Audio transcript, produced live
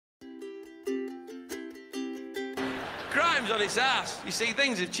crime's on its ass. You see,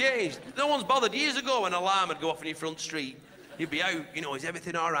 things have changed. No one's bothered. Years ago, when an alarm would go off in your front street, you'd be out, you know, is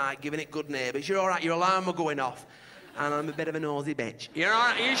everything all right, giving it good neighbours. You're all right, your alarm will going off. And I'm a bit of a nosy bitch. You're all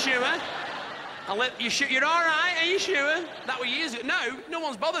right, are you sure? You're all right, are you sure? That was years ago. Now, no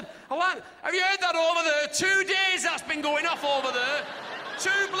one's bothered. Alarm, have you heard that over there? 2 days that's been going off over there. 2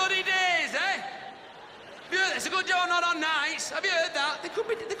 bloody days, eh? It's a good job not on nights. Have you heard that? They could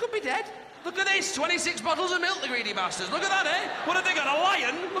be dead. Look at this, 26 bottles of milk, the greedy bastards. Look at that, eh? What have they got, a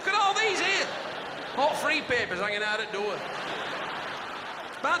lion? Look at all these here. Hot free papers hanging out at door.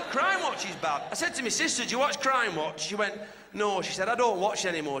 Bad. Crimewatch is bad. I said to my sister, do you watch Crimewatch? She went, no. She said, I don't watch it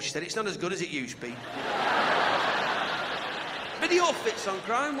anymore. She said, it's not as good as it used to be. Video fits on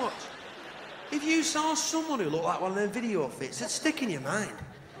Crimewatch. If you saw someone who looked like one of them video fits, it'd stick in your mind.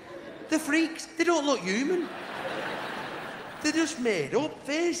 They're freaks. They don't look human. They're just made up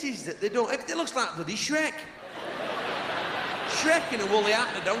faces that they don't... It looks like bloody Shrek. Shrek in a woolly hat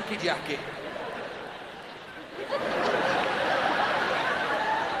and a donkey jacket.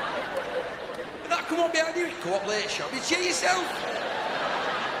 That come up behind you, Co-op late shop. You cheer yourself.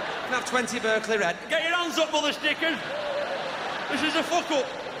 You can have 20 Berkeley Red. Get your hands up, mother stickers. This is a fuck-up.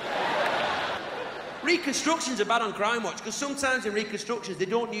 Reconstructions are bad on Crimewatch because sometimes in reconstructions they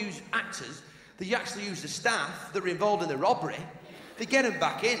don't use actors, they actually use the staff that were involved in the robbery. They get them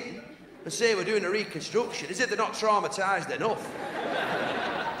back in and say we're doing a reconstruction as if they're not traumatised enough.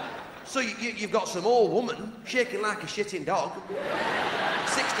 So you've got some old woman shaking like a shitting dog,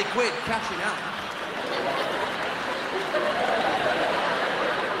 60 quid cash in hand.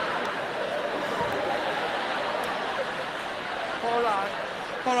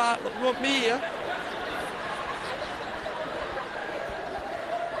 All right, look, you want me here?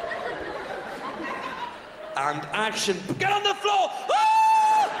 And action. Get on the floor! Oh!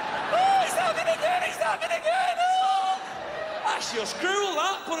 Oh, it's happening again, it's happening again! Oh! That's just cruel,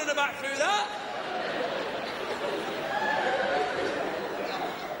 that, putting her back through that.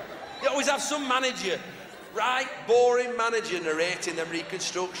 You always have some manager, right, boring manager narrating them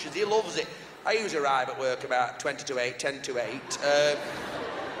reconstructions. He loves it. I usually arrive at work about 20 to 8, 10 to 8.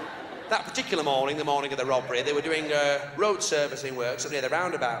 That particular morning, the morning of the robbery, they were doing road servicing works up near the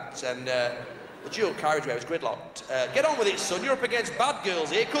roundabout, and the dual carriageway was gridlocked. Get on with it, son. You're up against bad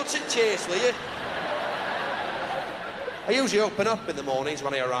girls here. Cut and chase, will you? I usually open up in the mornings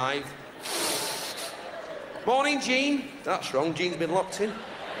when I arrive. Morning, Jean. That's wrong. Jean's been locked in.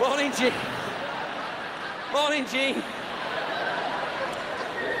 Morning, Jean. Morning, Jean.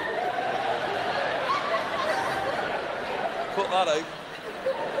 Cut that out.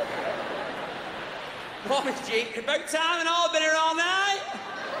 Morning, Jean. About time and all. Been here all night.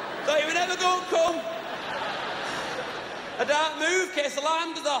 Thought you were never going to come. I don't move in case the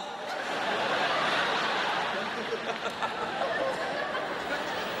alarm goes off.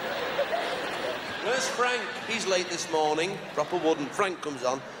 Where's Frank? He's late this morning. Proper wooden. Frank comes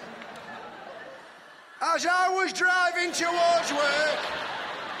on. As I was driving towards work,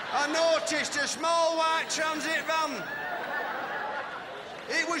 I noticed a small white transit van.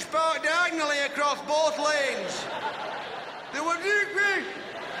 It was parked diagonally across both lanes. There were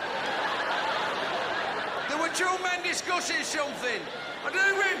two men discussing something.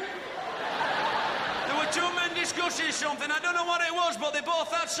 There were two men discussing something. I don't know what it was, but they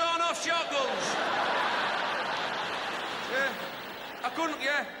both had sawn-off shotguns.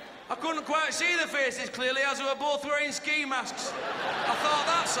 I couldn't quite see the faces clearly as they were both wearing ski masks. I thought,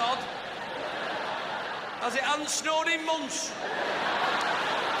 that's odd. As it hadn't snowed in months.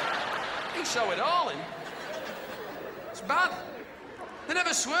 He saw it all in. It's bad. They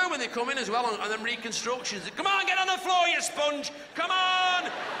never swear when they come in as well on them reconstructions. Come on, get on the floor, you sponge! Come on!